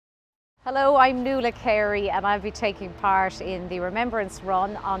Hello, I'm Nuala Carey and I'll be taking part in the Remembrance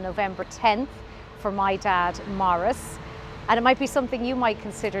Run on November 10th for my dad, Morris. And it might be something you might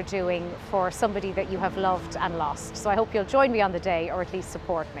consider doing for somebody that you have loved and lost. So I hope you'll join me on the day, or at least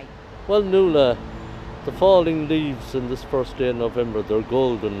support me. Well, Nuala, the falling leaves in this first day in November, they're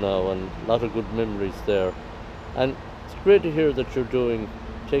golden now and a lot of good memories there. And it's great to hear that you're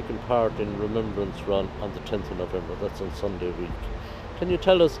taking part in Remembrance Run on the 10th of November. That's on Sunday week. Can you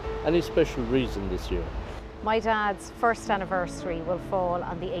tell us any special reason this year? My dad's first anniversary will fall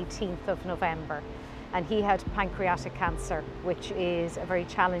on the 18th of November, and he had pancreatic cancer, which is a very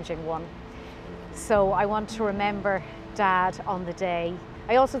challenging one. So I want to remember Dad on the day.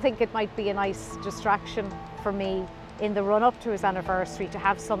 I also think it might be a nice distraction for me in the run up to his anniversary to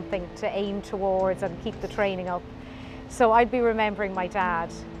have something to aim towards and keep the training up. So I'd be remembering my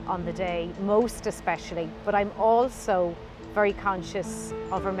dad on the day, most especially, but I'm also very conscious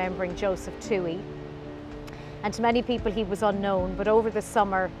of remembering Joseph Toohey. And to many people he was unknown, but over the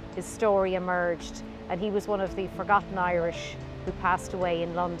summer his story emerged, and he was one of the forgotten Irish who passed away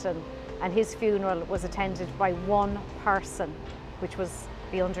in London, and his funeral was attended by one person, which was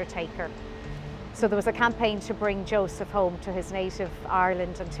the undertaker. So there was a campaign to bring Joseph home to his native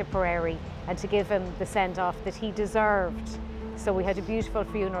Ireland and Tipperary and to give him the send-off that he deserved. So we had a beautiful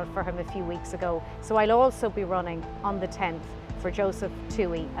funeral for him a few weeks ago. So I'll also be running on the 10th for Joseph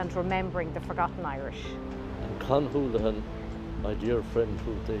Toohey and remembering the forgotten Irish. And Con Houlihan, my dear friend,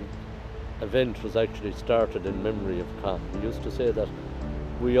 who the event was actually started in memory of Con, he used to say that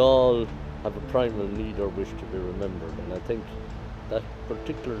we all have a primal need or wish to be remembered. And I think that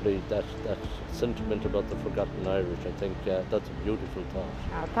particularly that sentiment about the forgotten Irish, I think that's a beautiful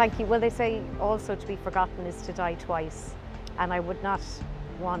thought. Thank you. Well, they say also to be forgotten is to die twice. And I would not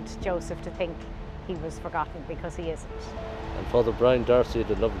want Joseph to think he was forgotten, because he isn't. And Father Brian Darcy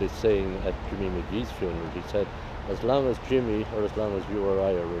had a lovely saying at Jimmy McGee's funeral. He said, as long as Jimmy, or as long as you or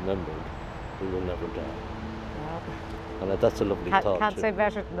I are remembered, we will never die. Well, and that's a lovely thought. Can't say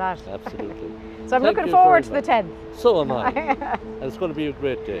better than that. Absolutely. So I'm looking forward to the 10th. So am I. And it's going to be a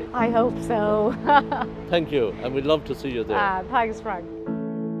great day. I hope so. Thank you, and we'd love to see you there. Thanks, Frank.